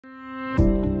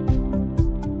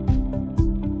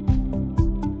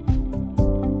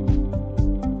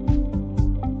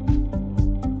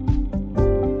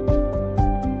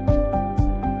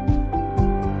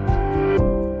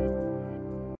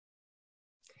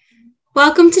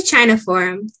Welcome to China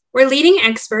Forum, where leading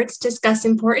experts discuss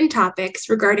important topics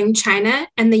regarding China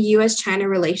and the U.S.-China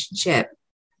relationship.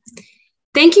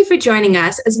 Thank you for joining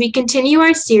us as we continue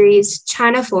our series,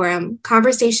 China Forum,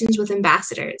 Conversations with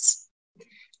Ambassadors.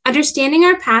 Understanding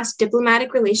our past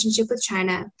diplomatic relationship with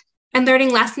China and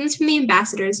learning lessons from the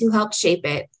ambassadors who helped shape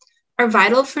it are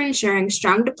vital for ensuring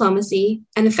strong diplomacy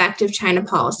and effective China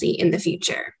policy in the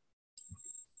future.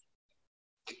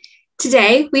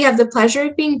 Today, we have the pleasure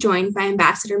of being joined by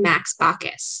Ambassador Max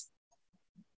Baucus.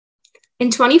 In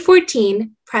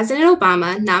 2014, President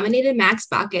Obama nominated Max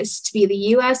Baucus to be the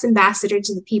U.S. Ambassador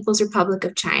to the People's Republic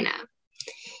of China.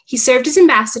 He served as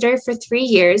ambassador for 3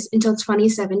 years until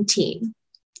 2017.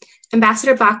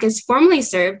 Ambassador Baucus formerly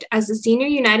served as the senior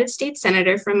United States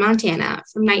Senator from Montana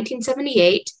from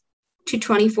 1978 to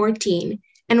 2014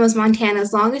 and was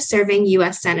Montana's longest-serving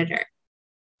U.S. Senator.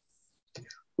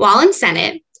 While in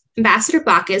Senate, Ambassador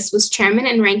Baucus was chairman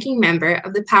and ranking member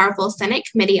of the powerful Senate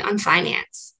Committee on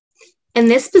Finance. In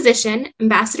this position,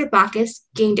 Ambassador Baucus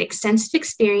gained extensive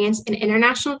experience in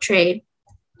international trade,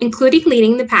 including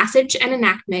leading the passage and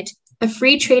enactment of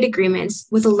free trade agreements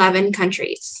with 11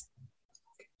 countries.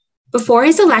 Before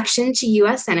his election to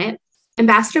U.S. Senate,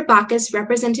 Ambassador Baucus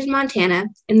represented Montana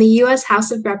in the U.S.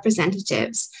 House of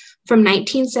Representatives from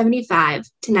 1975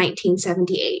 to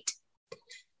 1978.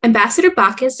 Ambassador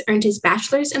Baucus earned his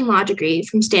bachelor's in law degree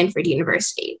from Stanford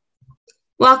University.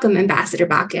 Welcome, Ambassador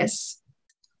Baucus.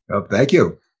 Oh, thank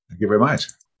you. Thank you very much.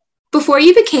 Before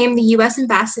you became the U.S.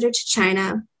 Ambassador to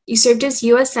China, you served as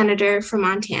U.S. Senator from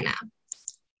Montana.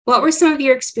 What were some of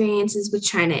your experiences with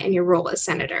China in your role as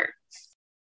Senator?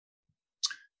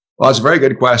 Well, it's a very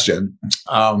good question.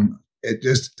 It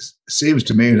just seems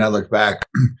to me, when I look back,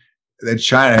 that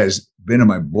China has been in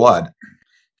my blood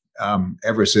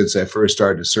ever since I first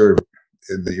started to serve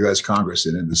in the U.S. Congress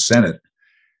and in the Senate.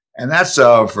 And that's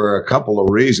for a couple of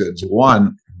reasons.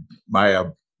 One, my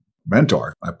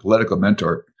mentor, my political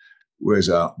mentor,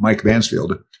 was Mike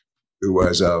Mansfield, who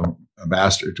was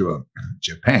ambassador to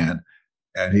Japan,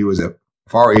 and he was a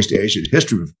Far East Asian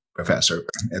history professor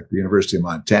at the University of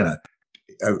Montana.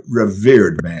 A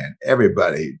revered man.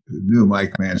 Everybody who knew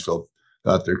Mike Mansfield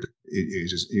thought he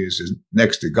was just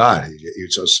next to God. He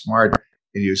was so smart,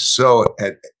 and he was so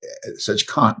at such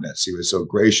continence. He was so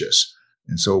gracious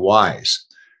and so wise.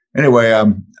 Anyway,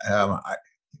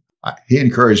 he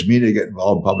encouraged me to get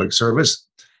involved in public service.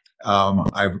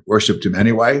 I've worshipped him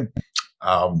anyway,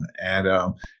 and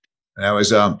I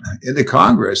was in the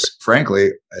Congress.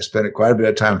 Frankly, I spent quite a bit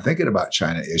of time thinking about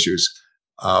China issues.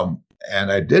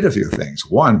 And I did a few things.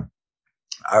 One,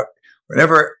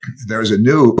 whenever there was a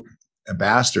new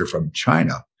ambassador from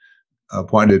China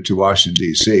appointed to Washington,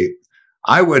 D.C.,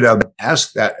 I would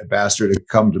ask that ambassador to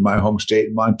come to my home state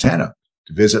in Montana,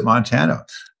 to visit Montana,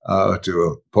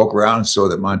 to poke around so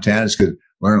that Montanans could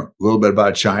learn a little bit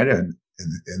about China, and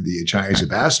the Chinese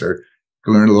ambassador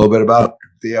could learn a little bit about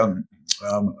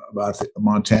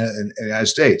Montana and the United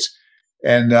States.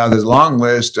 And there's a long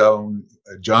list. Zhang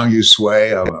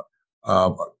Yusui,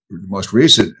 the most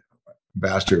recent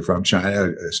ambassador from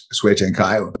China, Sui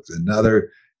Tenkai, was another,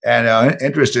 and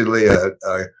interestingly,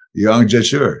 Yang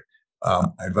Jiechi. I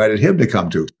invited him to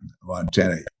come to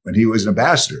Montana when he was an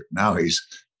ambassador. Now he's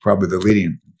probably the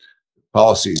leading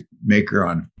policy maker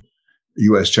on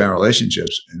U.S.-China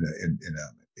relationships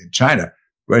in China.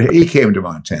 But he came to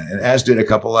Montana, and as did a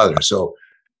couple others. So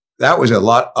that was a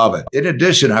lot of it. In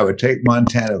addition, I would take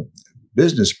Montana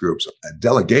business groups and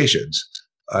delegations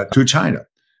to China,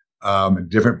 in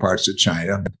different parts of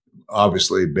China,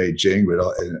 obviously Beijing, but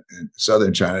in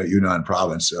southern China, Yunnan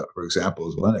province, for example,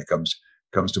 is one that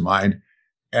comes to mind.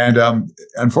 And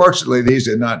unfortunately, these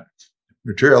did not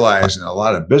materialize in a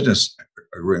lot of business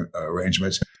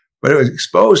arrangements, but it was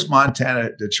exposed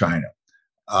Montana to China.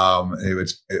 It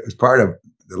was part of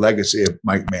the legacy of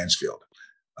Mike Mansfield.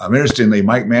 Interestingly,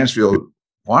 Mike Mansfield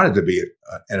wanted to be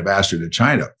an ambassador to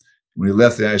China. When he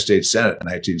left the United States Senate in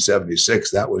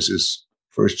 1976, that was his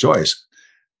first choice.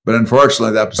 But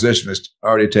unfortunately, that position was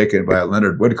already taken by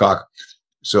Leonard Woodcock.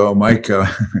 So Mike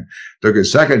took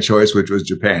his second choice, which was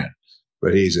Japan.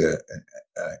 But he's a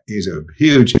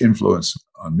huge influence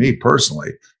on me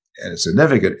personally, and a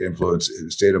significant influence in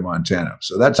the state of Montana.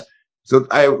 So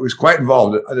I was quite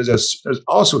involved. There's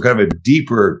also kind of a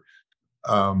deeper,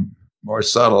 more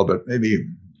subtle, but maybe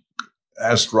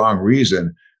as strong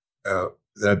reason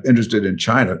that I'm interested in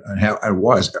China, and how I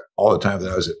was all the time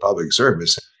that I was at public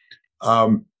service.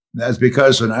 That's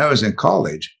because when I was in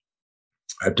college,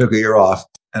 I took a year off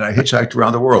and I hitchhiked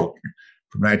around the world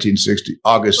from 1960,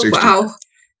 August 60, wow.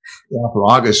 From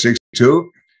August 62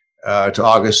 to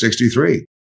August 63.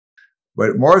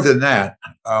 But more than that,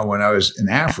 when I was in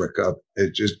Africa,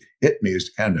 it just hit me as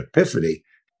kind of an epiphany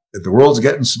that the world's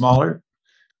getting smaller,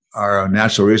 our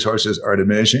natural resources are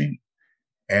diminishing,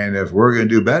 and if we're going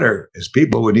to do better as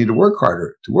people, we need to work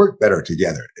harder, to work better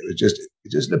together. It just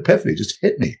an epiphany, just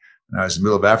hit me when I was in the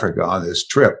middle of Africa on this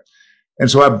trip.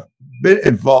 And so I've been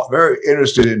involved, very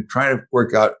interested in trying to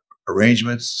work out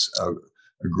arrangements,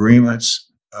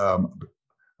 agreements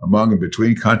among and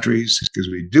between countries, because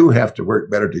we do have to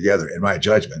work better together, in my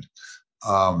judgment.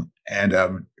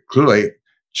 Clearly,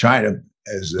 China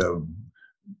is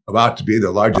about to be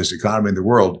the largest economy in the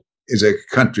world, is a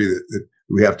country that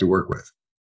we have to work with.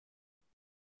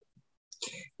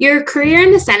 Your career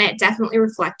in the Senate definitely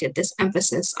reflected this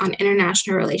emphasis on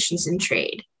international relations and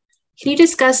trade. Can you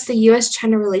discuss the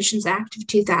U.S.-China Relations Act of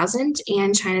 2000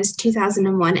 and China's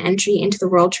 2001 entry into the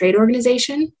World Trade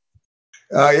Organization?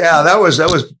 Yeah, that was that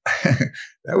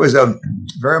was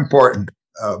very important,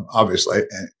 obviously,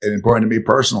 and important to me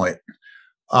personally.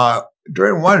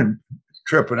 During one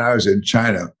trip when I was in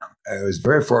China, I was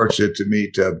very fortunate to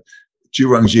meet Zhu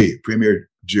Rongji, Premier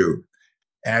Zhu,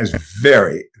 and I was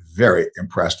very, very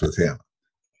impressed with him.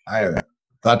 I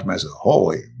thought to myself,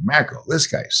 holy mackerel, this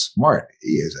guy's smart.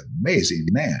 He is an amazing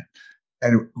man.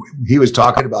 And he was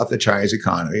talking about the Chinese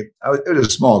economy. It was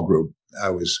a small group. I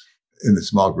was in the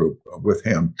small group with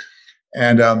him.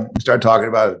 And we started talking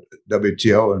about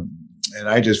WTO. And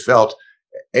I just felt,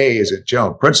 as a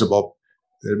general principle,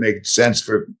 that it made sense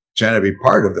for China to be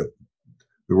part of the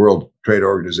World Trade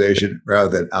Organization rather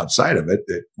than outside of it,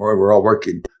 that we're all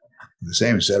working the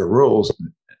same set of rules,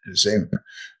 the same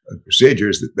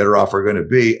procedures, that better off we're going to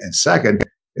be. And second,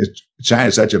 is China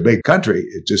is such a big country,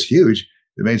 it's just huge.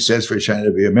 It made sense for China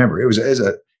to be a member. It was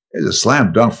a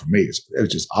slam dunk for me. It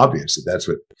was just obvious that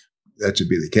that should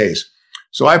be the case.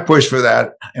 So I pushed for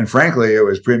that. And frankly, it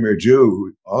was Premier Zhu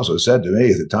who also said to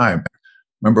me at the time,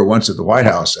 remember once at the White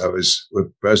House, I was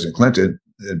with President Clinton,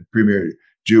 and Premier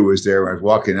Zhu was there when I was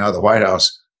walking out of the White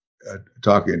House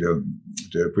talking to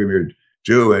Premier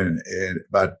Zhu and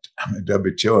about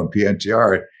WTO and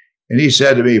PNTR. And he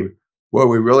said to me, well,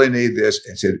 we really need this.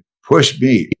 And said, push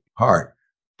me hard.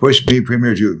 Push me,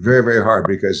 Premier Zhu, very, very hard,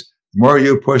 because the more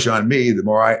you push on me, the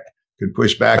more I can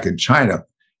push back in China.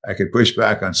 I can push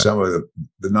back on some of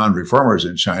the non-reformers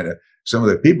in China, some of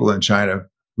the people in China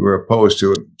who are opposed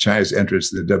to China's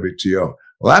entrance to the WTO.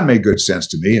 Well, that made good sense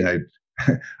to me. And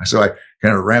so I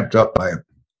kind of ramped up my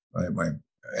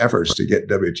efforts to get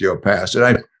WTO passed. And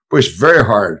I pushed very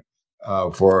hard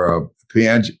for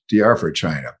PNTR for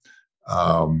China.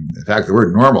 In fact, the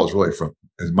word normal is really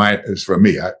is from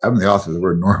me. I'm the author of the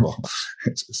word normal.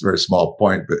 It's a very small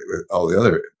point, but with all the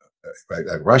other, like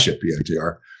Russia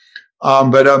PNTR.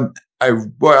 I'll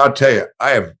tell you, I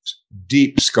have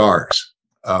deep scars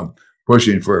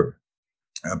pushing for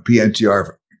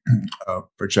PNTR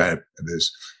for China.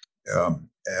 This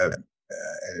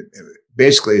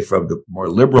basically from the more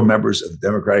liberal members of the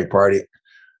Democratic Party.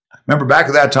 Remember, back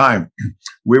at that time,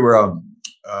 we were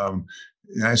the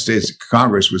United States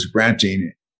Congress was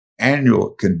granting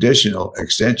annual conditional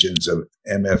extensions of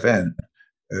MFN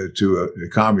to the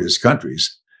communist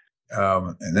countries,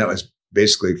 and that was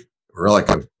basically a relic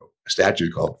of a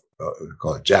statute called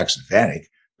Jackson-Vanik,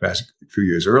 passed a few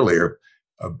years earlier,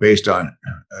 based on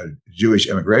Jewish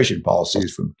immigration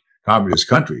policies from communist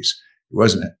countries.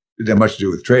 It didn't have much to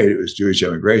do with trade; it was Jewish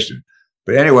immigration.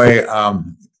 But anyway,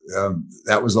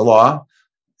 that was the law,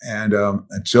 and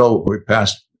until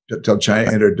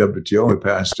China entered WTO, we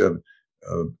passed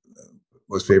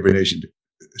most favored nation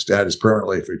status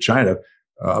permanently for China.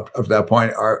 Up to that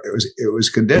point, it was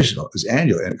conditional, it was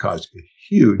annual, and it caused a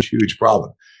huge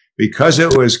problem because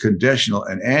it was conditional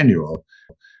and annual.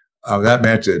 That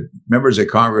meant that members of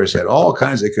Congress had all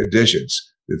kinds of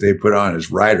conditions that they put on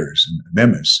as riders and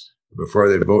amendments before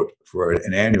they vote for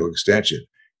an annual extension.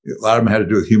 A lot of them had to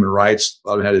do with human rights. A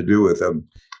lot of them had to do with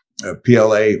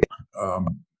PLA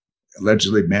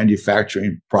allegedly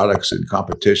manufacturing products in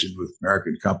competition with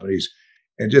American companies.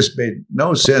 It just made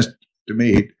no sense to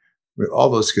me with all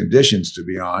those conditions to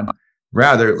be on.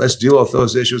 Rather, let's deal with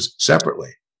those issues separately,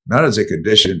 not as a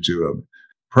condition to a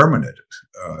permanent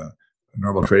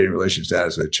normal trading relations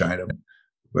status with China.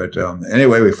 But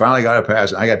anyway, we finally got it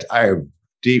passed. I have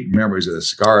deep memories of the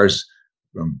scars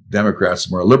from Democrats,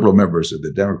 more liberal members of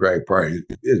the Democratic Party,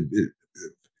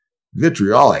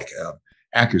 vitriolic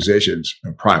accusations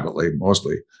privately,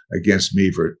 mostly against me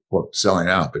for selling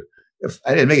out. But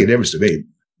I didn't make a difference to me.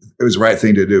 It was the right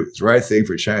thing to do. It's the right thing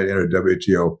for China to enter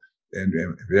WTO and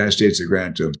the United States to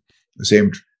grant the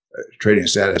same trading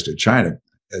status to China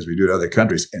as we do to other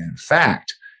countries. And in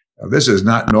fact, this is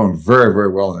not known very,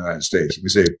 very well in the United States. We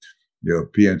say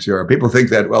PNTR. People think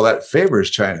that, well, that favors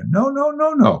China. No, no,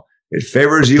 no, no. It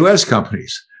favors U.S.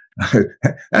 companies.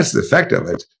 That's the effect of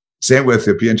it. Same with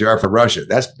the PNTR for Russia.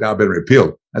 That's now been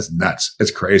repealed. That's nuts.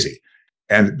 It's crazy.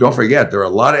 And don't forget, there are a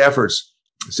lot of efforts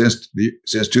since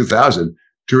 2000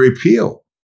 to repeal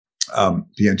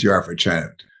PNTR for China,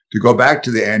 to go back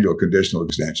to the annual conditional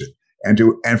extension, and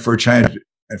for China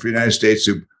and for the United States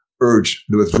to urge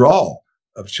the withdrawal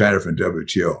of China from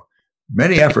WTO.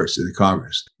 Many efforts in the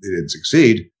Congress. They didn't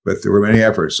succeed, but there were many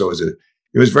efforts. So it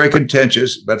was very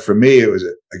contentious. But for me, it was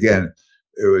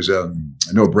a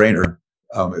no-brainer.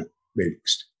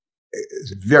 It's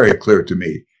very clear to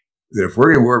me that if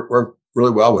we're going to work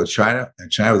really well with China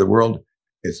and China with the world,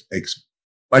 it makes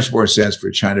much more sense for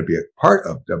China to be a part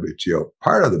of WTO,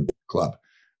 part of the club,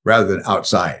 rather than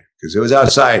outside. Because if it was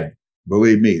outside,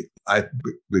 believe me, I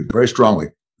believe very strongly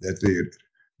that the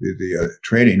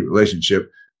trading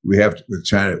relationship we have with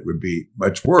China would be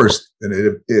much worse than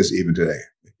it is even today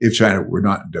if China were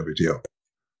not in WTO.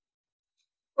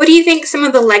 What do you think some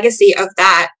of the legacy of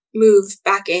that move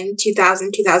back in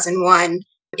 2000, 2001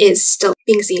 is still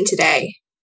being seen today?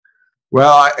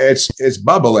 Well, it's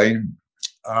bubbling.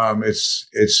 I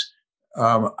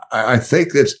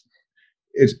think that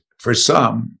it's for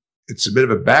some, it's a bit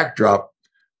of a backdrop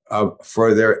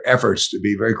for their efforts to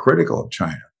be very critical of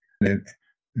China and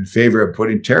in favor of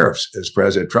putting tariffs, as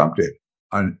President Trump did,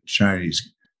 on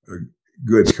Chinese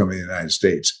goods coming to the United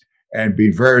States, and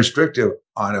being very restrictive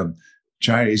on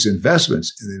Chinese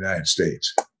investments in the United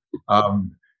States.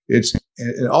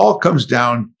 It all comes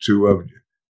down to a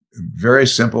very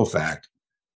simple fact,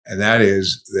 and that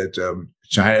is that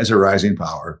China is a rising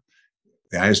power.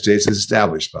 The United States is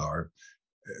established power.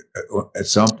 At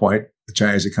some point, the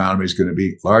Chinese economy is going to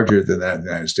be larger than that of the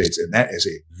United States, and that is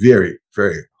a very,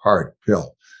 very hard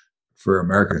pill for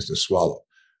Americans to swallow.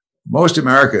 Most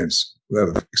Americans who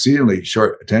have exceedingly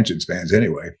short attention spans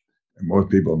anyway, and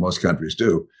most people in most countries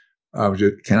do,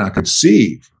 just cannot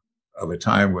conceive of a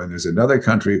time when there's another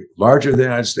country larger than the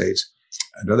United States,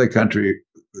 another country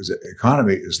whose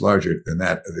economy is larger than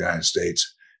that of the United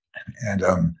States, and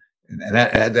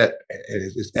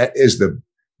that is the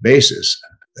basis.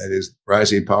 That is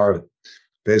rising power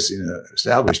facing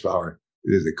established power.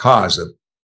 It is the cause of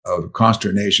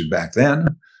consternation back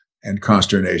then and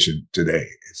consternation today.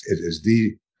 It is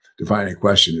the defining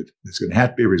question that's going to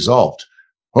have to be resolved.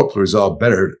 Hopefully, resolved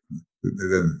better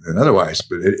than otherwise,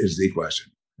 but it is the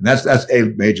question. And that's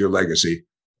a major legacy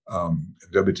of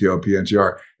WTO,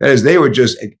 PNTR. That is, they were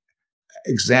just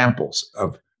examples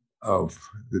of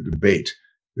the debate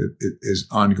that is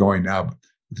ongoing now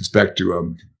with respect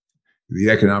to the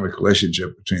economic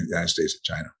relationship between the United States and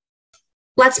China.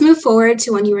 Let's move forward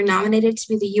to when you were nominated to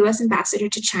be the U.S. ambassador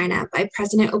to China by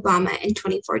President Obama in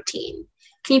 2014.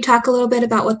 Can you talk a little bit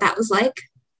about what that was like?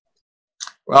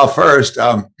 Well, first,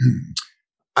 I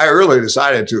early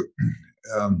decided to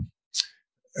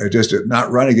just to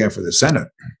not run again for the Senate.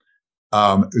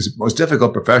 It was the most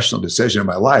difficult professional decision of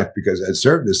my life because I'd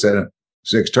served the Senate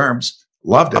 6 terms,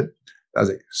 loved it. That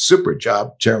was a super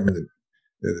job, chairman of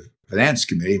the Finance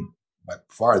Committee, by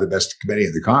far the best committee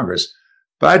in the Congress.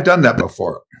 But I'd done that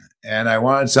before, and I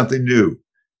wanted something new.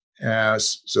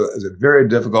 So it was a very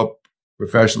difficult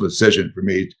professional decision for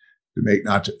me to make,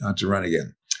 not to run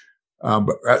again,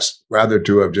 but rather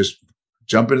to have just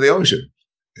jump into the ocean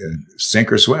and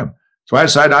sink or swim. So I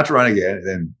decided not to run again. And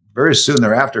then very soon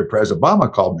thereafter, President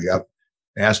Obama called me up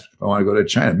and asked if I want to go to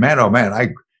China. Man, oh man,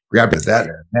 I grabbed at that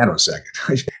in a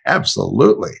nanosecond.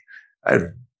 Absolutely. I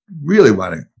really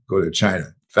want to go to China.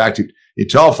 In fact, he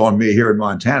telephoned me here in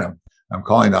Montana. I'm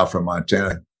calling now from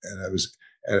Montana, and I was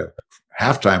at a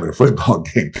halftime at a football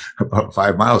game about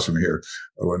 5 miles from here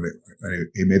when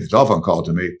he made the telephone call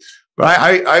to me. But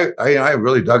I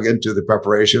really dug into the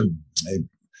preparation. I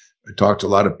talked to a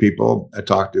lot of people. I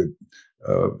talked to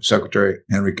Secretary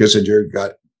Henry Kissinger,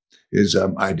 got his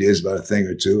ideas about a thing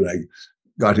or two, and I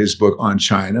got his book on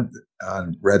China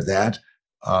and read that,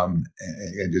 and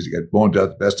just got boned out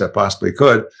the best I possibly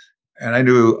could. And I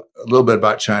knew a little bit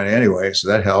about China anyway, so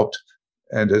that helped.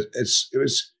 And it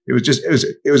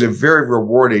was a very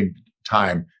rewarding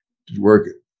time to work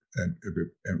and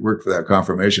work for that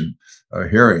confirmation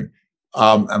hearing.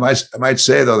 I might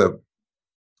say though that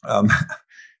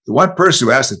the one person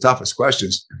who asked the toughest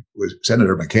questions was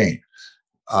Senator McCain.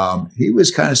 He was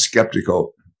kind of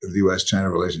skeptical of the U.S.-China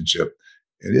relationship,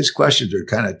 and his questions are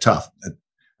kind of tough.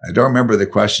 I don't remember the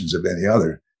questions of any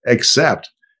other, except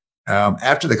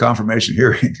after the confirmation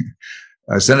hearing,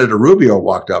 Senator Rubio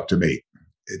walked up to me.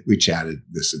 We chatted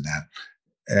this and that,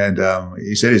 and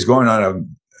he said he's going on a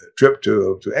trip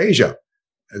to Asia.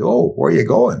 I said, "Oh, where are you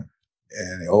going?"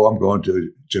 And, oh, I'm going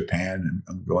to Japan and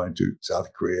I'm going to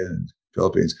South Korea and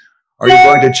Philippines. Are you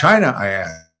going to China? I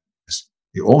asked.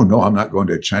 Oh, no, I'm not going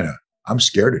to China. I'm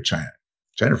scared of China.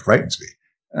 China frightens me.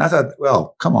 And I thought,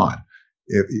 well, come on.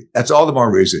 That's all the more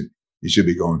reason you should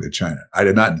be going to China. I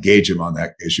did not engage him on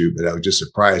that issue, but I was just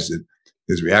surprised at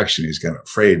his reaction. He's kind of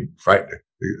afraid, frightened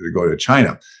to go to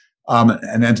China.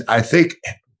 And then I think,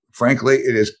 frankly,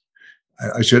 it is,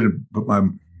 I should have put my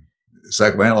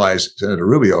psychoanalyzed Senator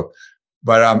Rubio,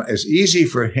 but it's easy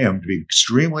for him to be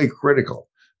extremely critical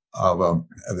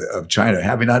of China,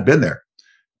 having not been there.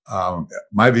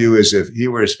 My view is if he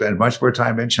were to spend much more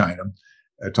time in China,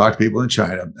 talk to people in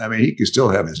China, I mean, he could still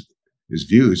have his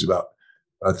views about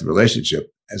the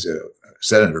relationship as a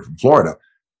senator from Florida.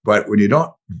 But when you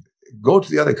don't go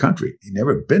to the other country, you've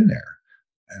never been there,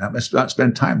 and I must not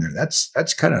spend time there.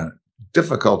 That's kind of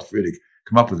difficult for you to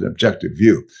come up with an objective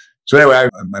view. So anyway,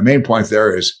 my main point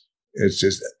there is it's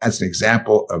just that's an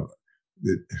example of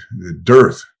the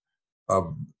dearth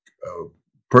of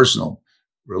personal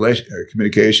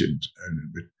communications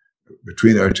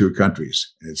between our two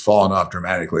countries. And it's fallen off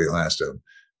dramatically in the last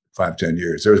 5-10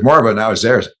 years. There was more of it when I was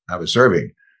there. I was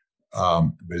serving.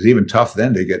 But it's even tough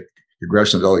then to get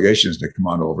congressional delegations to come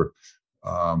on over.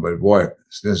 But boy,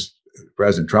 since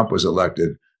President Trump was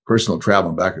elected, personal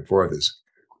travel back and forth has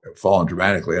fallen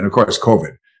dramatically. And of course,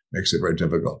 COVID makes it very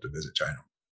difficult to visit China.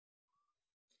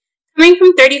 Coming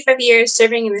from 35 years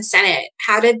serving in the Senate,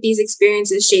 how did these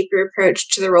experiences shape your approach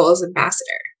to the role as ambassador?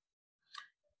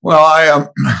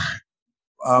 Well,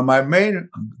 my main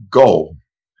goal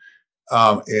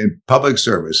in public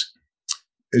service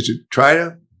is to try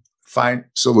to find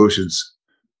solutions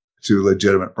to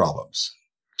legitimate problems.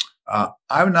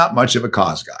 I'm not much of a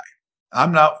cause guy.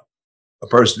 I'm not a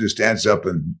person who stands up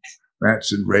and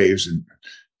rants and raves and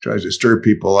tries to stir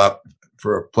people up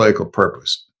for a political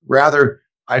purpose. Rather,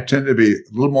 I tend to be a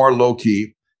little more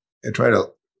low-key and try to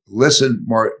listen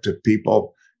more to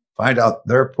people, find out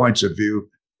their points of view,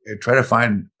 and try to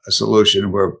find a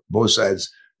solution where both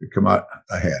sides could come out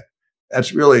ahead.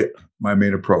 That's really my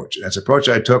main approach. That's the approach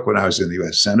I took when I was in the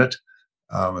U.S. Senate.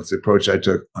 It's the approach I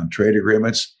took on trade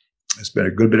agreements. I spent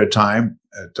a good bit of time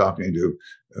talking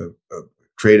to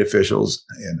trade officials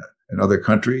in other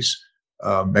countries,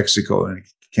 Mexico and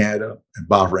Canada and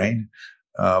Bahrain,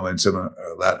 and some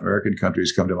Latin American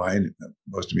countries come to mind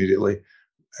most immediately.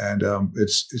 And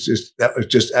that's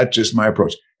just my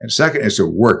approach. And second is to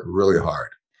work really hard,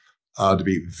 to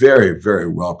be very, very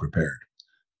well prepared.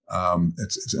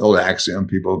 It's an old axiom.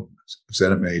 People have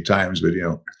said it many times, but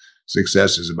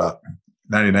success is about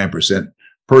 99%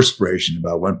 perspiration,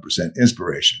 about 1%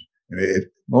 inspiration. I mean,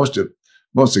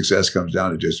 most success comes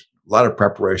down to just a lot of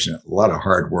preparation, a lot of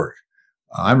hard work.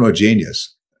 I'm no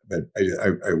genius, but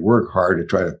I work hard to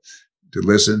try to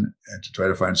listen and to try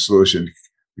to find a solution,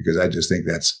 because I just think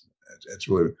that's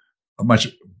really a much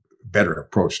better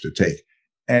approach to take.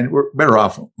 And we're better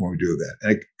off when we do that.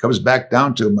 And it comes back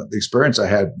down to the experience I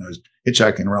had when I was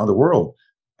hitchhiking around the world.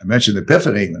 I mentioned the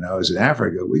epiphany when I was in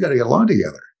Africa. We got to get along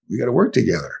together. We got to work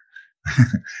together.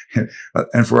 And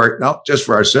not just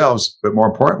for ourselves, but more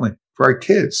importantly, for our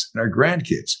kids and our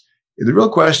grandkids. The real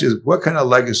question is, what kind of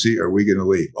legacy are we going to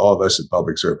leave, all of us in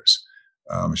public service?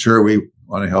 Sure, we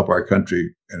want to help our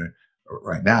country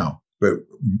right now, but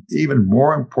even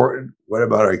more important, what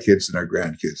about our kids and our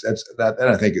grandkids? That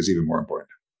I think is even more important.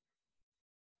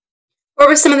 What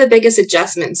were some of the biggest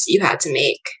adjustments you had to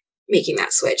make making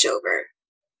that switch over?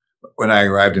 When I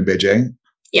arrived in Beijing?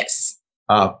 Yes.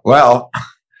 Well,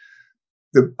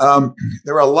 there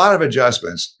were a lot of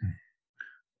adjustments.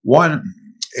 One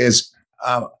is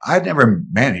I'd never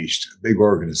managed a big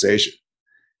organization.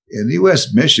 And the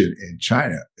U.S. mission in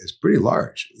China is pretty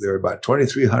large. There are about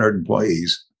 2,300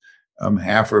 employees.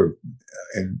 Half are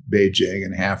in Beijing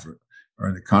and half are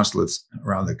in the consulates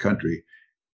around the country.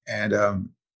 And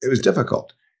it was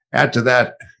difficult. Add to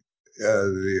that,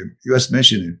 the U.S.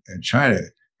 mission in China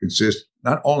consists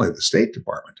not only of the State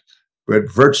Department,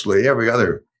 but virtually every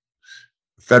other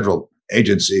federal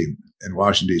agency in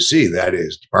Washington, D.C., that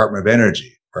is Department of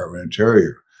Energy, Department of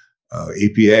Interior,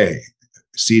 EPA,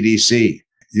 CDC,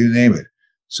 you name it.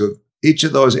 So each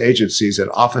of those agencies had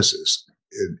offices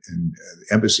in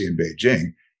the embassy in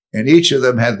Beijing, and each of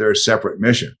them had their separate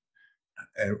mission.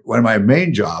 And one of my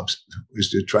main jobs was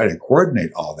to try to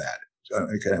coordinate all that,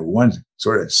 kind of one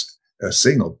sort of a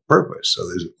single purpose. So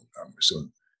there's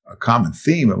a common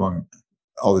theme among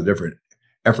all the different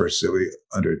efforts that we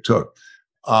undertook.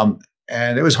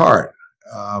 And it was hard,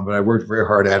 but I worked very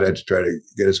hard at it to try to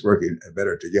get us working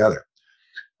better together.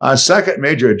 Second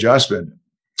major adjustment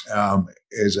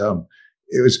is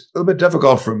it was a little bit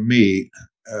difficult for me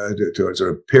to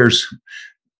sort of pierce,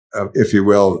 if you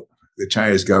will, the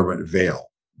Chinese government veil.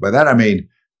 By that I mean,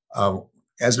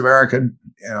 as an American,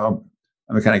 I'm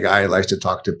the kind of guy who likes to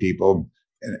talk to people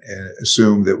and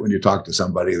assume that when you talk to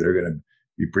somebody, they're going to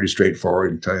be pretty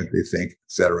straightforward and tell you what they think, et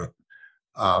cetera.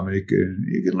 You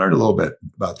can learn a little bit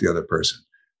about the other person.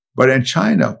 But in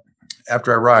China,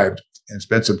 after I arrived and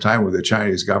spent some time with the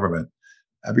Chinese government,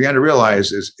 I began to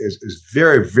realize it's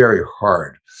very, very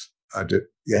hard to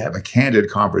have a candid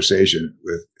conversation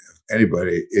with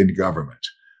anybody in government.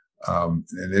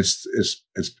 And it's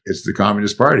the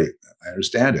Communist Party. I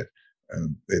understand it.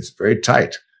 It's very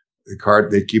tight.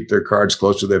 They keep their cards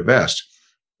close to their vest.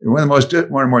 And one of the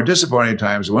more disappointing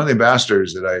times, one of the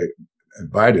ambassadors that I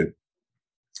invited,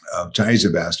 Chinese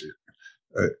ambassador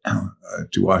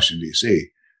to Washington, D.C.,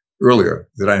 earlier,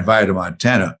 that I invited to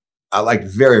Montana, I liked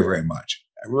very, very much.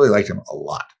 I really liked him a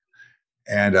lot.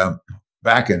 And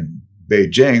back in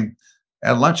Beijing, I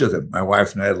had lunch with him. My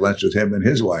wife and I had lunch with him and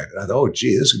his wife. And I thought, oh,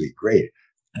 gee, this would be great.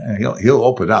 And he'll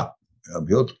open up.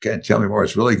 He'll tell me more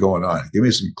what's really going on. Give me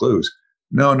some clues.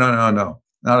 No, not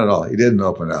at all. He didn't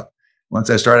open up. Once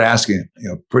I started asking,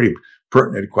 pretty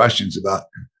pertinent questions about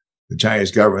the Chinese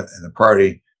government and the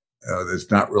party, that's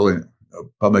not really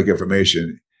public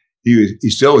information, he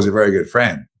still was a very good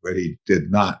friend, but he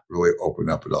did not really open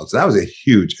up at all. So that was a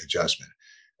huge adjustment.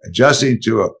 Adjusting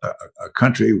to a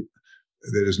country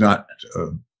that is not,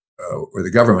 where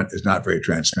the government is not very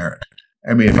transparent.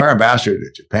 I mean, if our ambassador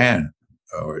to Japan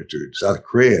or to South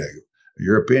Korea, a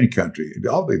European country, it'd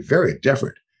all be very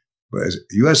different. But as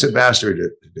a U.S. ambassador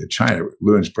to China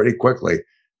learns pretty quickly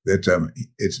that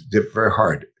it's very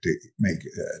hard to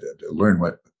learn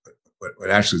what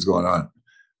actually is going on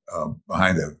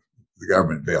behind the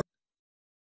government veil.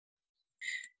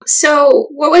 So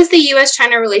what was the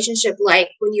U.S.-China relationship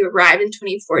like when you arrived in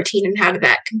 2014, and how did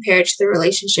that compare to the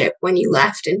relationship when you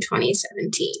left in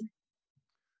 2017?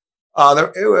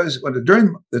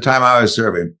 During the time I was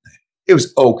serving, it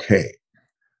was okay.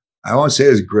 I won't say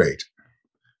it was great,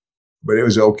 but it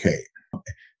was okay.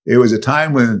 It was a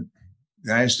time when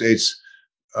the United States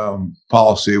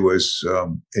policy was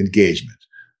engagement,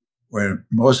 when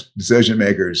most decision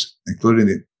makers,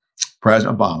 including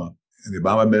President Obama and the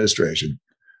Obama administration,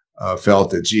 felt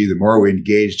that, gee, the more we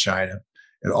engage China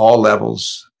at all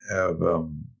levels of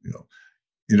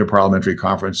interparliamentary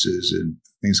conferences and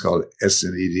things called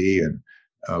SNED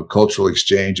and cultural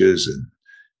exchanges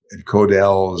and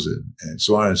CODELs and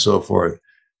so on and so forth,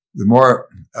 the more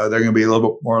they're going to be a little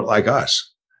bit more like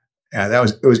us. And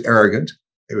it was arrogant,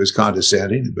 it was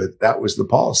condescending, but that was the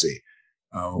policy.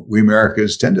 We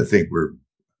Americans tend to think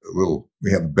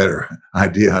we have a better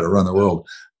idea how to run the world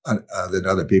than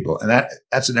other people, and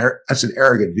that's an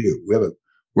arrogant view.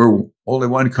 We're only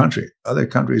one country. Other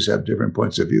countries have different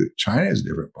points of view. China has a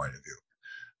different point of view.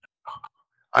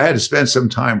 I had to spend some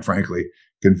time, frankly,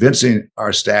 convincing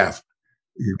our staff,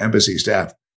 embassy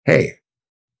staff, hey,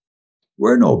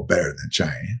 we're no better than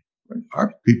China.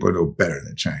 Our people are no better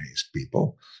than Chinese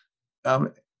people.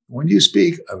 When you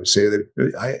speak, I would say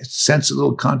that I sense a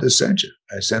little condescension.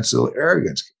 I sense a little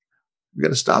arrogance. We've got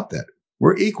to stop that.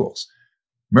 We're equals.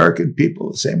 American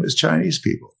people, the same as Chinese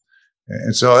people.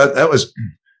 And so that was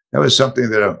something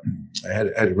that I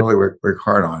had to really work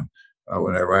hard on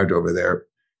when I arrived over there.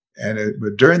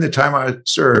 But during the time I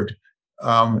served,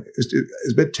 it's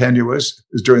a bit tenuous. It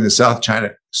was during the South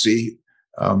China Sea.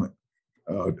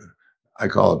 I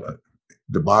call it a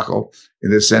debacle,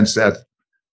 in the sense that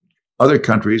other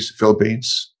countries,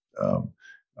 Philippines,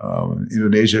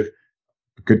 Indonesia,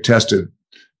 contested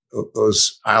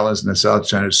those islands in the South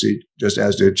China Sea, just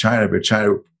as did China, but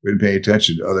China didn't pay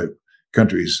attention to other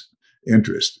countries'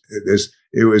 interest.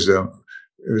 It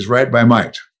was right by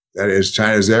might. That is,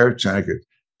 China's there. China could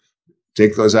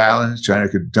take those islands. China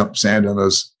could dump sand on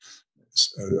those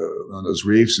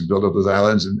reefs and build up those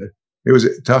islands. And it was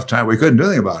a tough time. We couldn't do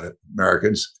anything about it,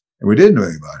 Americans, and we didn't do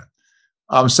anything about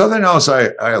it. Something else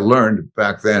I learned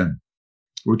back then,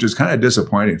 which was kind of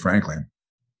disappointing, frankly,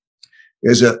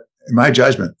 is that, in my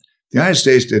judgment, the United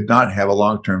States did not have a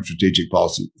long-term strategic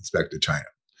policy with respect to China.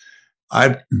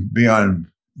 I'd be on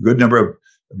a good number of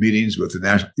meetings with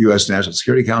the U.S. National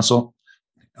Security Council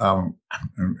in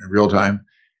real time,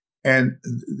 and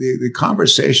the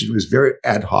conversation was very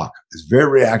ad hoc. It was very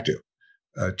reactive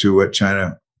to what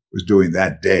China was doing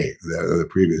that day or the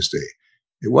previous day.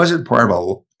 It wasn't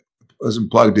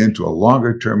wasn't plugged into a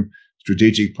longer-term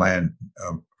strategic plan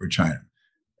for China.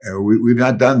 And we've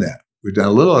not done that. We've done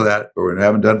a little of that, but we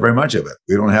haven't done very much of it.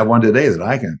 We don't have one today that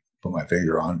I can put my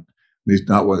finger on, at least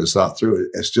not one that's thought through.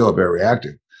 It's still very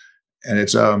reactive, and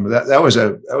it's that was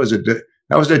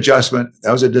an adjustment.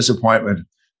 That was a disappointment.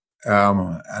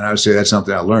 And I would say that's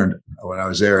something I learned when I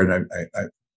was there. And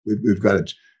we've got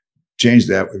to change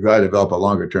that. We've got to develop a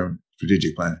longer term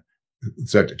strategic plan with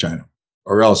respect to China,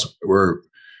 or else we're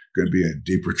going to be in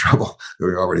deeper trouble than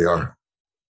we already are.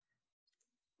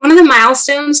 One of the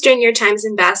milestones during your time as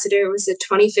ambassador was the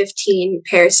 2015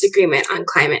 Paris Agreement on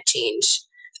climate change.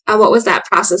 What was that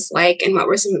process like, and what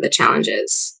were some of the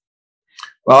challenges?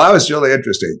 Well, that was really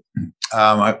interesting.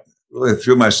 I really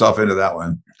threw myself into that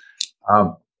one.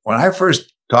 When I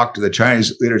first talked to the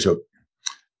Chinese leadership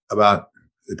about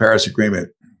the Paris Agreement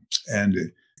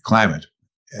and climate,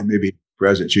 and maybe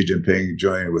President Xi Jinping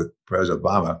joining with President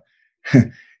Obama,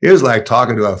 it was like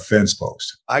talking to a fence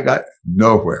post. I got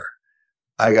nowhere.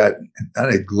 I got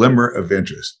not a glimmer of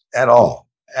interest at all.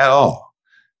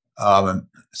 And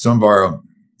some of our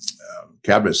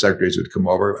cabinet secretaries would come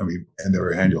over. And there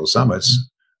were annual summits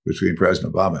between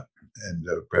President Obama and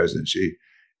President Xi,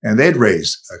 and they'd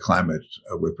raise climate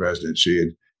with President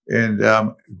Xi.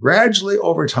 And gradually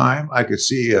over time, I could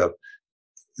see in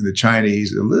the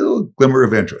Chinese a little glimmer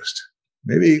of interest.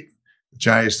 Maybe the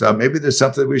Chinese thought maybe there's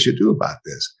something we should do about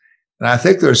this. And I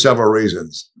think there are several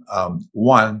reasons.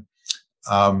 One,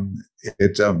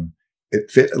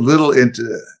 it fit a little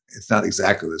into, it's not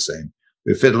exactly the same.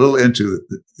 It fit a little into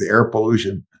the air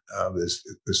pollution that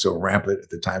was so rampant at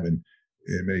the time in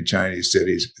many Chinese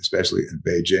cities, especially in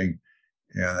Beijing.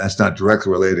 And that's not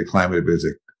directly related to climate, but it's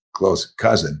a close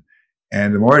cousin.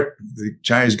 And the more the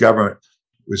Chinese government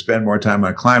would spend more time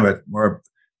on climate, more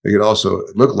they could also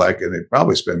look like, and they'd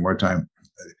probably spend more time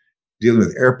dealing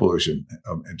with air pollution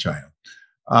in China.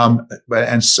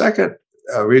 And second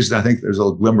reason I think there's a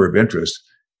little glimmer of interest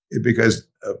is because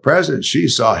President Xi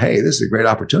saw, hey, this is a great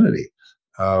opportunity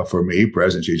for me,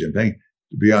 President Xi Jinping,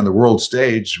 to be on the world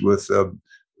stage with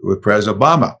President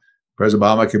Obama. President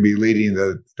Obama can be leading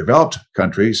the developed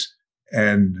countries,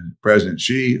 and President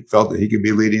Xi felt that he could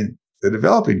be leading the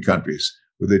developing countries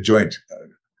with a joint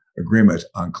agreement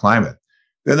on climate.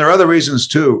 Then there are other reasons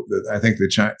too that I think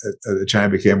that China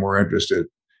became more interested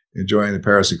in joining the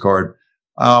Paris Accord.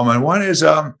 And one is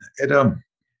it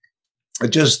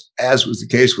just as was the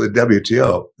case with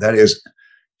WTO. That is,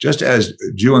 just as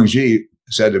Zhu Ji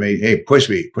said to me, "Hey, push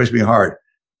me hard,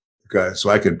 so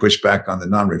I can push back on the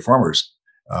non-reformers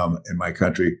in my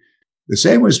country." The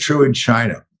same was true in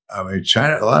China.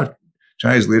 China, a lot of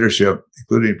Chinese leadership,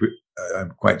 including,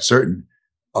 I'm quite certain,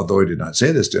 although he did not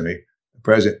say this to me,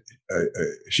 President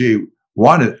Xi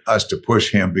wanted us to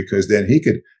push him because then he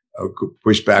could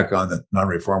push back on the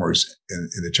non-reformers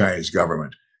in the Chinese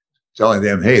government, telling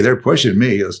them, hey, they're pushing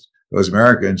me, those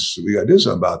Americans, we got to do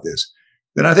something about this.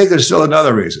 Then I think there's still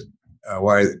another reason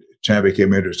why China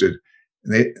became interested.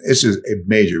 And this is a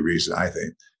major reason, I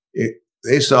think.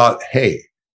 They saw, hey,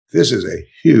 this is a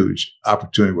huge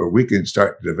opportunity where we can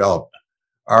start to develop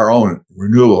our own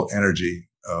renewable energy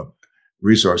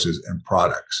resources and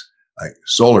products, like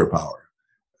solar power,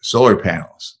 solar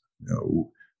panels,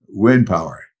 wind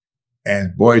power.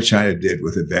 And boy, China did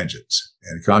with a vengeance,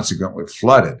 and consequently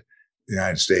flooded the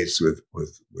United States with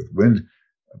wind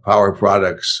power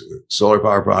products, with solar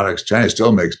power products. China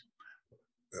still makes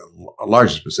the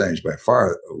largest percentage by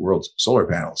far of the world's solar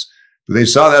panels. But they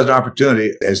saw that as an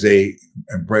opportunity as they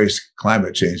embraced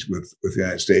climate change with the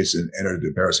United States and entered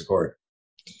the Paris Accord.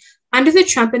 Under the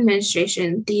Trump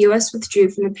administration, the U.S. withdrew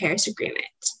from the Paris Agreement.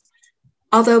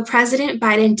 Although President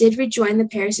Biden did rejoin the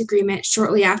Paris Agreement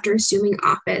shortly after assuming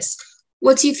office,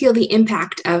 what do you feel the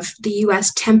impact of the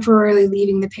U.S. temporarily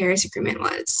leaving the Paris Agreement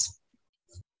was?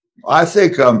 I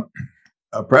think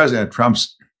President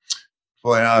Trump's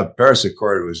pulling out of the Paris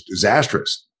Accord was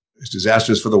disastrous. It's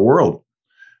disastrous for the world.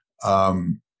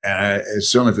 And it's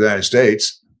certainly for the United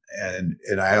States. And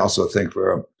I also think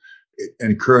it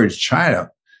encouraged China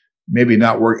maybe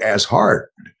not work as hard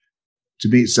to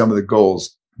meet some of the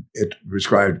goals it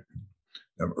prescribed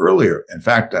earlier. In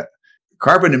fact,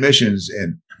 carbon emissions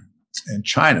in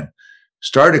China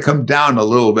started to come down a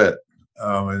little bit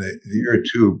in the year or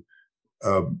two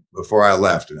before I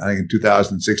left. And I think in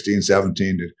 2016,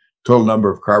 17, the total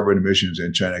number of carbon emissions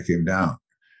in China came down.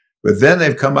 But then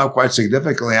they've come up quite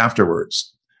significantly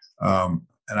afterwards. And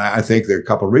I think there are a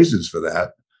couple of reasons for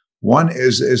that. One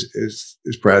is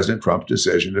President Trump's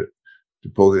decision to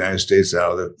pull the United States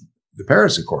out of the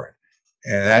Paris Accord.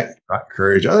 And that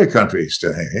encouraged other countries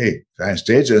to, hey, the United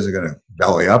States isn't going to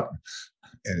belly up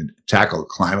and tackle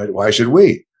climate. Why should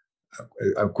we?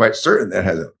 I'm quite certain that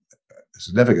has a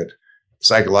significant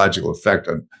psychological effect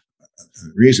on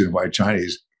the reason why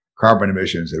Chinese carbon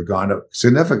emissions have gone up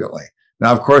significantly.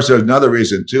 Now, of course, there's another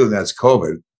reason too, and that's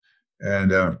COVID.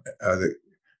 And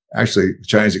actually, the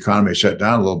Chinese economy shut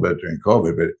down a little bit during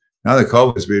COVID, but Now that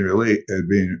COVID is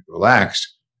being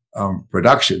relaxed,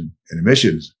 production and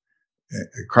emissions,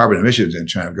 carbon emissions in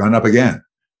China have gone up again.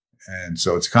 And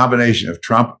so it's a combination of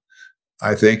Trump,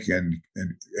 I think, and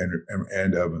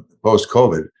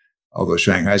post-COVID, although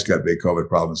Shanghai's got big COVID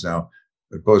problems now,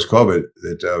 but post-COVID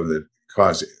that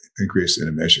caused increase in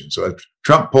emissions. So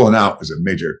Trump pulling out is a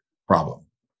major problem.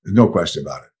 There's no question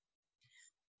about it.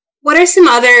 What are some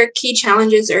other key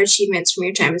challenges or achievements from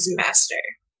your time as ambassador?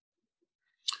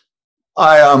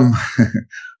 It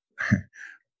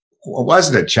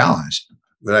wasn't a challenge,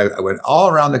 but I went all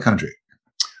around the country.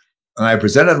 And I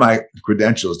presented my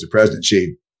credentials to President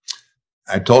Xi.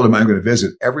 I told him I'm going to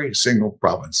visit every single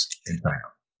province in China.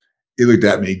 He looked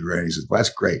at me, grinned. He said, well, that's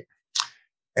great.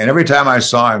 And every time I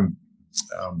saw him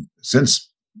since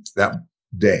that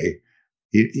day,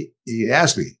 he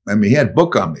asked me. I mean, he had a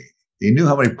book on me. He knew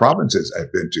how many provinces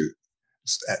I'd been to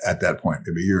at that point,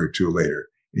 maybe a year or two later.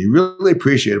 And he really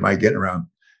appreciated my getting around,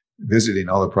 visiting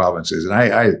all the provinces. And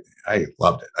I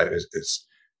loved it.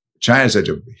 China's such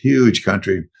a huge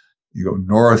country. You go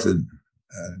north and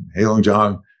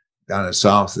Heilongjiang, down to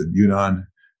south in Yunnan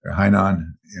or Hainan,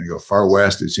 and you go far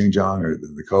west to Xinjiang or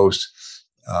the coast.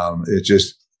 It's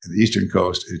just the eastern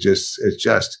coast. It's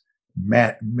just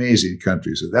amazing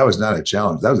country. So that was not a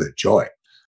challenge. That was a joy.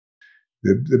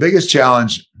 The biggest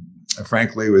challenge,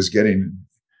 frankly, was getting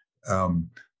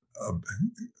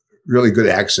really good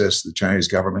access to the Chinese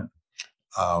government.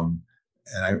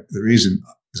 The reason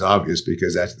is obvious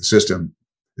because the system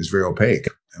is very opaque.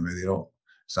 I mean,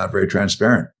 it's not very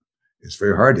transparent. It's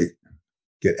very hard to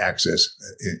get access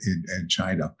in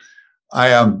China.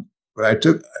 I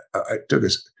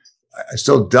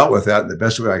still dealt with that in the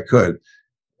best way I could.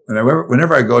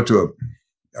 Whenever I go to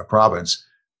a province,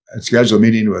 I'd schedule a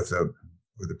meeting with the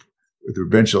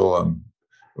provincial,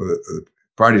 the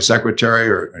party secretary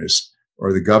or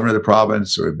the governor of the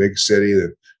province or a big city,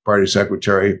 the party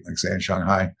secretary, like say in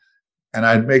Shanghai, and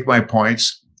I'd make my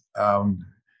points.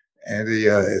 And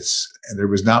there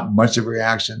was not much of a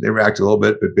reaction. They reacted a little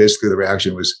bit, but basically the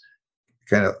reaction was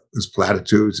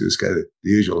platitudes. It was kind of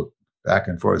the usual back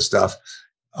and forth stuff.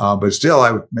 But still,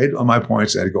 I made all my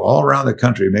points. I'd go all around the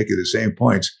country making the same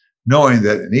points, knowing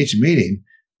that in each meeting,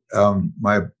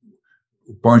 my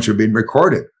points were being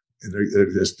recorded.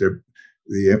 The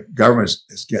governments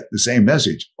get the same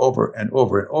message over and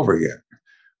over and over again.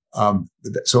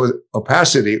 So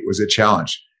opacity was a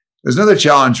challenge. There's another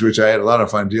challenge which I had a lot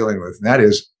of fun dealing with, and that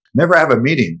is never have a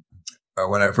meeting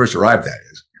when I first arrived, that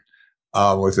is,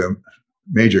 with a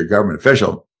major government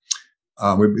official.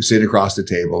 We'd be sitting across the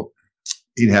table.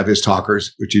 He'd have his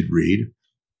talkers, which he'd read,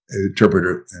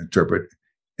 interpret.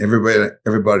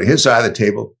 Everybody his side of the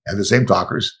table had the same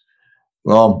talkers.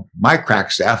 Well, my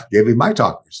crack staff gave me my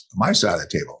talkers on my side of the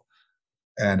table.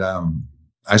 And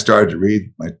I started to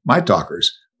read my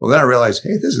talkers. Well, then I realized,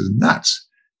 hey, this is nuts.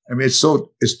 I mean, it's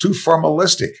too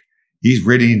formalistic. He's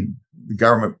reading the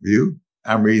government view.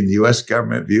 I'm reading the U.S.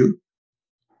 government view.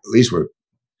 At least we're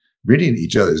reading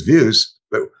each other's views,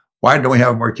 but why don't we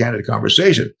have a more candid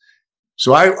conversation?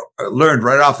 So I learned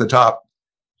right off the top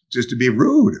just to be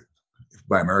rude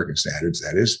by American standards.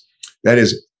 That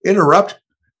is interrupt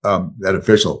that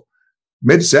official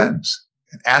mid-sentence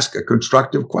and ask a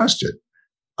constructive question.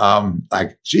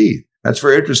 Like, gee, that's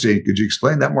very interesting. Could you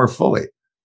explain that more fully?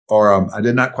 Or I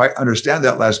did not quite understand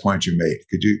that last point you made.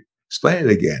 Could you explain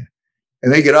it again?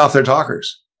 And they get off their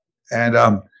talkers. And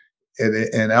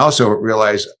I also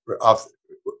realized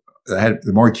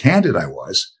the more candid I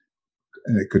was,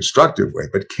 in a constructive way,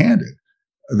 but candid,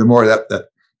 the more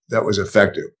that was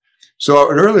effective.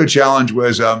 So an earlier challenge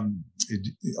was dealing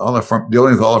with all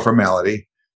the formality.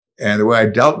 And the way I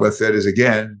dealt with it is,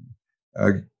 again,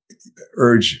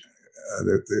 urge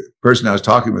the person I was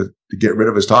talking with to get rid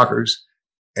of his talkers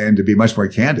and to be much more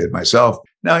candid myself.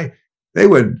 Now, they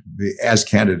wouldn't be as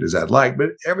candid as I'd like, but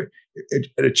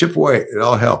at a chip away, it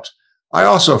all helped. I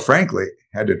also, frankly,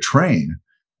 had to train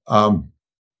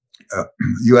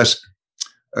U.S.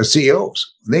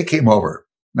 CEOs. They came over,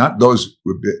 not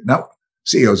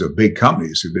CEOs of big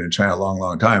companies who've been in China a long,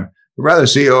 long time, but rather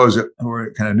CEOs who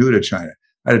were kind of new to China.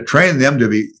 I had to train them to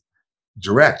be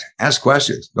direct, ask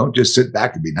questions. Don't just sit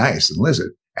back and be nice and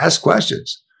listen. Ask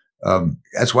questions.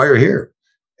 That's why you're here.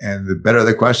 And the better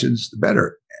the questions, the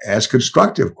better. Ask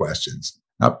constructive questions,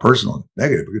 not personal,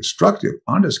 negative, but constructive,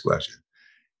 honest questions.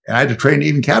 And I had to train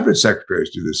even cabinet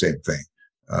secretaries to do the same thing,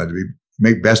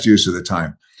 make best use of the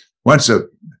time. Once the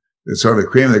sort of the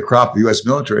cream of the crop, the U.S.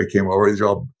 military came over. These are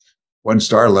all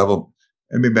one-star level.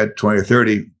 And we met 20 or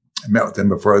 30. I met with them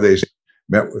before they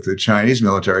met with the Chinese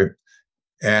military.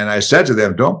 And I said to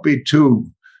them, don't be too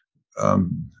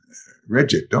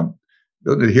rigid.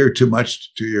 don't adhere too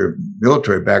much to your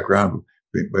military background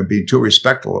by being too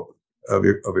respectful of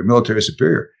your military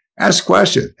superior. Ask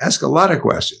questions. Ask a lot of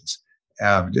questions.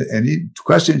 And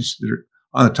questions that are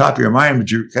on the top of your mind, but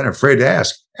you're kind of afraid to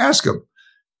ask. Ask them.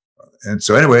 And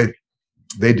so anyway,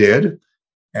 they did.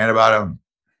 And about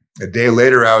a day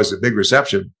later, I was at a big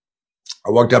reception. I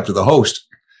walked up to the host.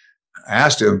 I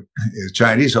asked him, his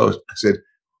Chinese host, I said,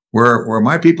 were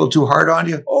my people too hard on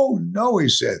you? Oh, no, he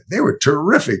said. They were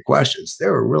terrific questions. They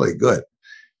were really good.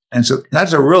 And so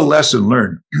that's a real lesson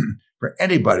learned for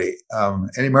anybody,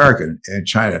 any American in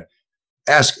China.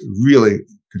 Ask really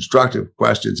constructive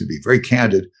questions and be very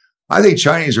candid. I think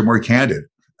Chinese are more candid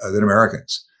than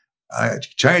Americans.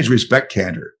 Chinese respect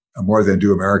candor more than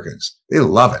do Americans. They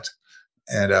love it.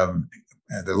 And there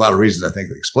are a lot of reasons I think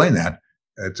that explain that.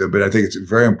 But I think it's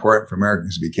very important for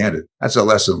Americans to be candid. That's a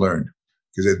lesson learned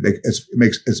because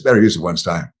it's better use of one's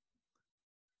time.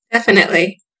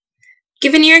 Definitely.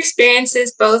 Given your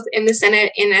experiences both in the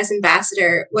Senate and as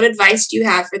ambassador, what advice do you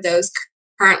have for those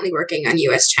currently working on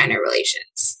U.S.-China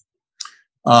relations?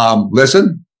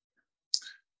 Listen.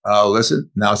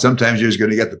 Now, sometimes you're just going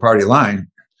to get the party line,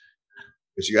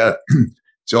 but you got to,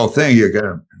 it's the whole thing. You got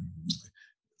to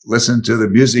listen to the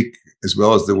music as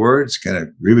well as the words, kind of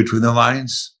read between the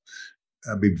lines,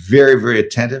 be very, very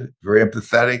attentive, very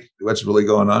empathetic to what's really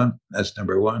going on. That's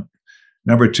number one.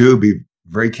 Number two, be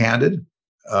very candid,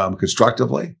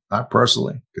 constructively, not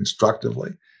personally,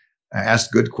 constructively.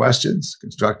 Ask good questions,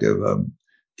 constructive,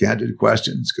 candid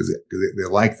questions, because they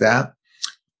like that.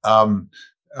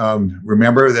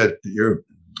 Remember that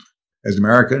as an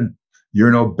American,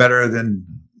 you're no better than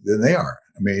they are.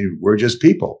 I mean, we're just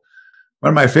people. One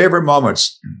of my favorite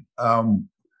moments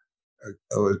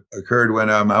occurred when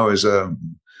I was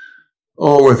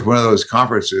with one of those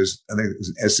conferences. I think it was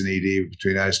an SNED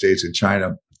between the United States and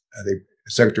China. I think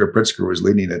Secretary Pritzker was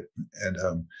leading it,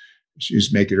 and she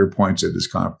was making her points at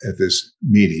this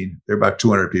meeting. There were about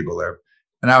 200 people there,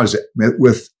 and I was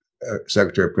with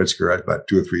Secretary Pritzker. I was about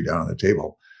 2 or 3 down on the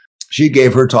table. She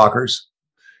gave her talkers.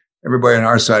 Everybody on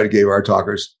our side gave our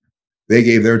talkers. They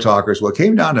gave their talkers. Well, it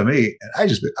came down to me, and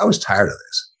I was tired of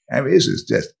this. I mean, this is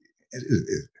just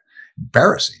it's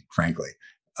embarrassing, frankly,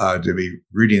 to be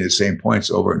reading the same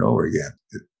points over and over again.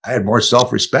 I had more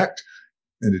self-respect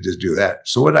than to just do that.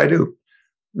 So what did I do?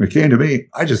 When it came to me,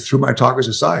 I just threw my talkers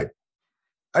aside.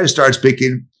 I just started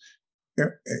speaking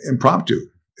impromptu,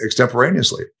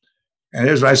 extemporaneously. And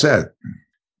here's what I said,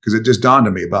 because it just dawned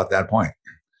on me about that point.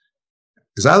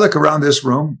 As I look around this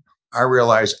room, I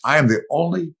realize I am the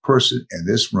only person in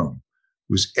this room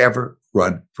who's ever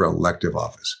run for elective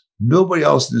office. Nobody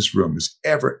else in this room has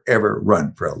ever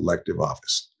run for elective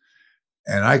office.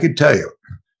 And I can tell you,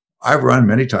 I've run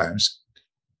many times.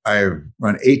 I've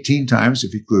run 18 times,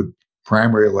 if you include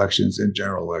primary elections and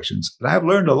general elections. And I've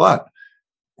learned a lot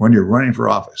when you're running for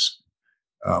office.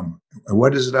 And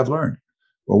what is it I've learned?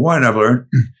 Well, one I've learned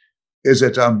is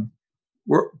that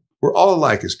we're all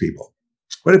alike as people.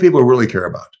 What do people really care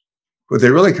about? What they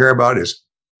really care about is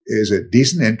a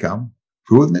decent income,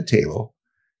 food on the table,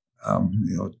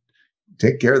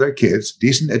 take care of their kids,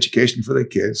 decent education for their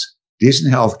kids,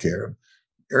 decent health care,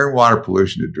 air and water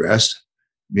pollution addressed,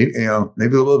 maybe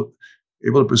able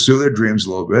to pursue their dreams a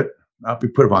little bit, not be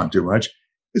put upon too much.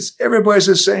 Everybody's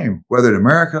the same, whether in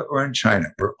America or in China.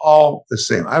 We're all the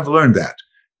same. I've learned that.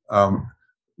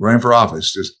 Running for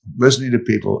office, just listening to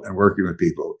people and working with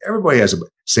people. Everybody has the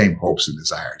same hopes and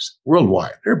desires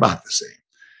worldwide. They're about the same.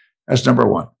 That's number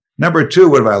one. Number two,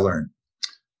 what have I learned?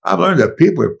 I've learned that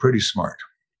people are pretty smart.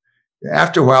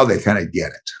 After a while, they kind of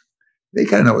get it. They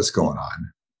kind of know what's going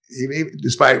on,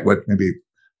 despite what maybe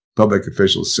public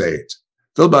officials say. It's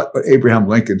still about what Abraham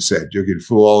Lincoln said. You can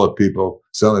fool all the people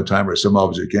some of the time, or some of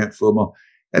us you can't fool them.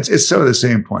 It's sort of the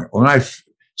same point.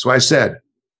 So I said,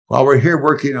 while we're here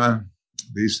working on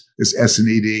this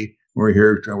SNED, we're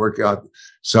here trying to work out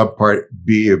subpart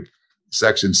B of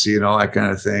section C and all that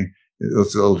kind of thing.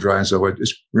 It's a little dry and so forth.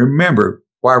 Just remember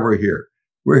why we're here.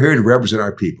 We're here to represent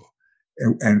our people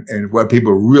and what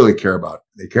people really care about.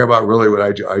 They care about really what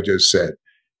I just said,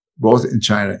 both in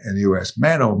China and the U.S.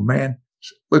 Man, oh man,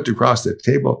 looked across the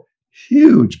table,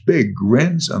 huge, big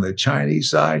grins on the Chinese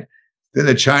side. Then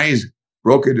the Chinese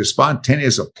broke into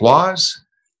spontaneous applause.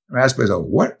 I asked myself,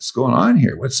 what's going on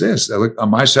here? What's this? I looked on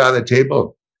my side of the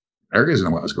table. America doesn't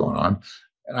know what was going on.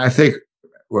 And I think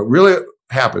what really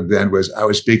happened then was I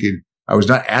was speaking. I was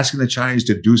not asking the Chinese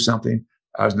to do something.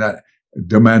 I was not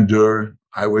demandeur.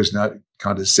 I was not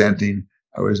condescending.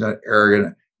 I was not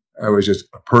arrogant. I was just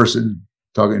a person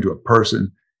talking to a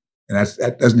person. And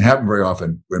that doesn't happen very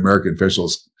often when American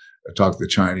officials talk to the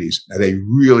Chinese. And they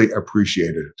really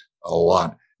appreciated it a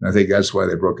lot. And I think that's why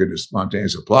they broke into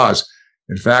spontaneous applause.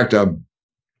 In fact,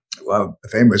 well, a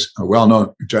famous,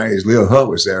 well-known Chinese Liu He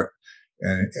was there,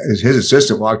 and his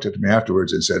assistant walked up to me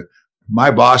afterwards and said,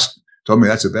 "My boss told me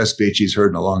that's the best speech he's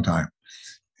heard in a long time."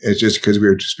 It's just because we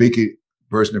were speaking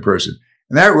person to person.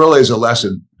 And that really is a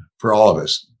lesson for all of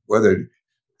us, whether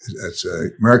it's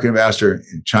an American ambassador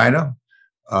in China,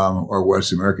 or what's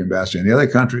the American ambassador in the other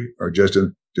country, or just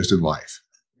in life.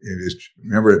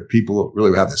 Remember that people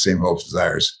really have the same hopes,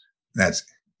 desires. And that's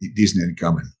decent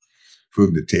income and food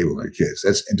on the table and their kids.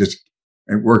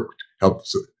 And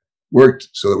worked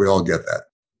so that we all get that.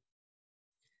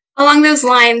 Along those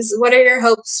lines, what are your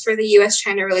hopes for the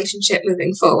U.S.-China relationship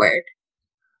moving forward?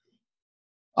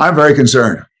 I'm very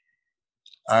concerned.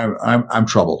 I'm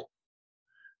troubled.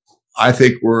 I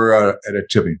think we're at a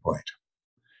tipping point.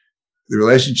 The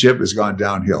relationship has gone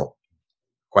downhill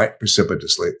quite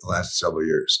precipitously the last several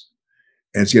years,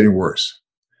 and it's getting worse.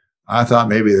 I thought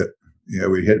maybe that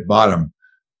we hit bottom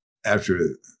after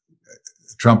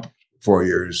Trump 4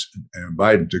 years and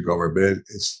Biden took over, but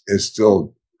it's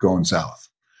still going south.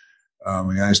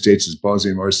 The United States is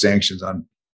imposing more sanctions on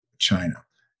China.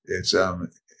 It's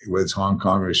whether it's Hong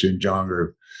Kong or Xinjiang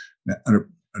or under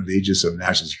the aegis of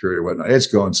national security or whatnot, it's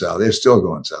going south. It's still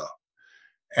going south.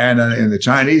 And in the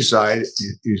Chinese side,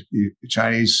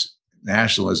 Chinese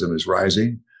nationalism is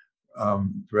rising.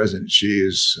 President Xi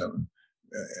is,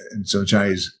 and some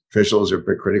Chinese officials are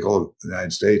pretty critical of the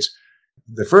United States.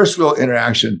 The first real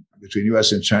interaction between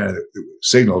U.S. and China that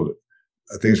signaled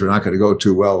things were not going to go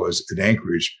too well was in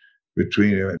Anchorage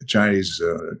between the Chinese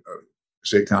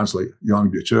State Consul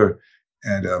Yang Jiechi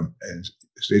and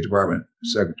State Department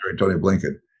Secretary Tony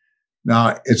Blinken.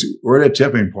 Now we're at a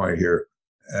tipping point here,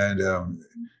 and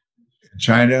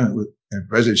China and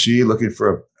President Xi looking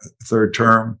for a third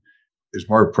term. There's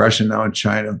more oppression now in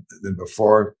China than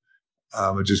before.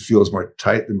 It just feels more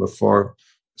tight than before.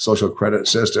 Social credit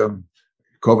system,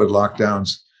 COVID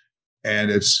lockdowns,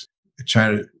 and it's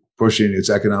China pushing its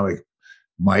economic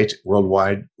might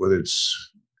worldwide, whether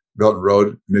it's Belt and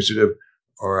Road Initiative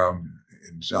or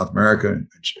in South America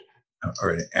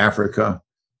or in Africa,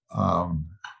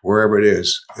 wherever it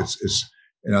is. It's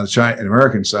on the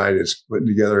American side, it's putting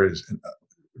together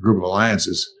a group of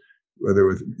alliances, whether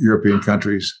with European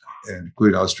countries,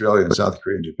 including Australia and South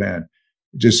Korea and Japan.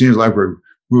 It just seems like we're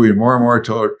moving more and more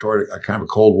toward a kind of a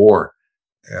Cold War.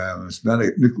 It's not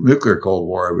a nuclear Cold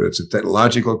War, but it's a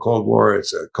technological Cold War.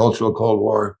 It's a cultural Cold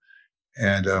War.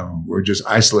 And we're just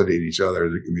isolating each other.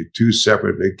 There can be two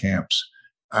separate big camps.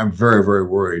 I'm very, very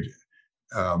worried.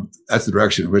 That's the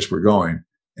direction in which we're going.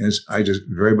 And I just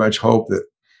very much hope that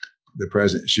the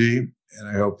President Xi, and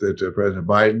I hope that President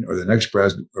Biden or the next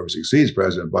president, or succeeds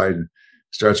President Biden,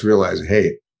 starts realizing,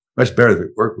 hey, much better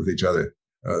to work with each other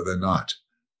than not.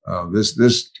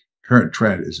 This current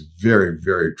trend is very,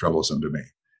 very troublesome to me.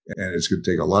 And it's going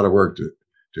to take a lot of work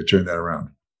to turn that around.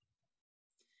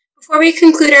 Before we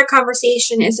conclude our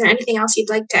conversation, is there anything else you'd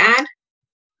like to add?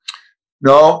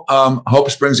 No, hope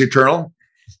springs eternal.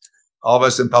 All of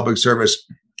us in public service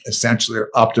essentially are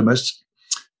optimists.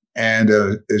 And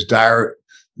as dire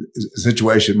as the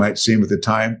situation might seem at the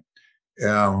time,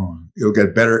 it'll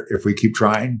get better if we keep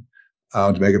trying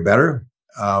to make it better.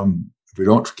 If we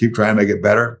don't keep trying to make it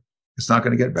better, it's not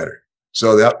going to get better.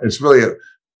 So it's really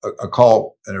a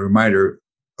call and a reminder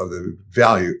of the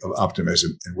value of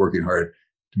optimism and working hard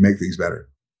to make things better.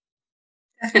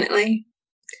 Definitely.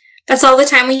 That's all the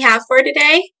time we have for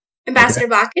today. Ambassador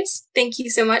Baucus, thank you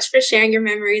so much for sharing your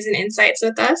memories and insights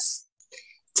with us.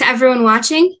 To everyone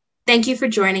watching, thank you for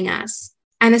joining us.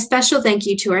 And a special thank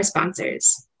you to our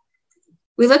sponsors.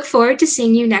 We look forward to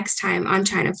seeing you next time on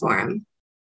China Forum.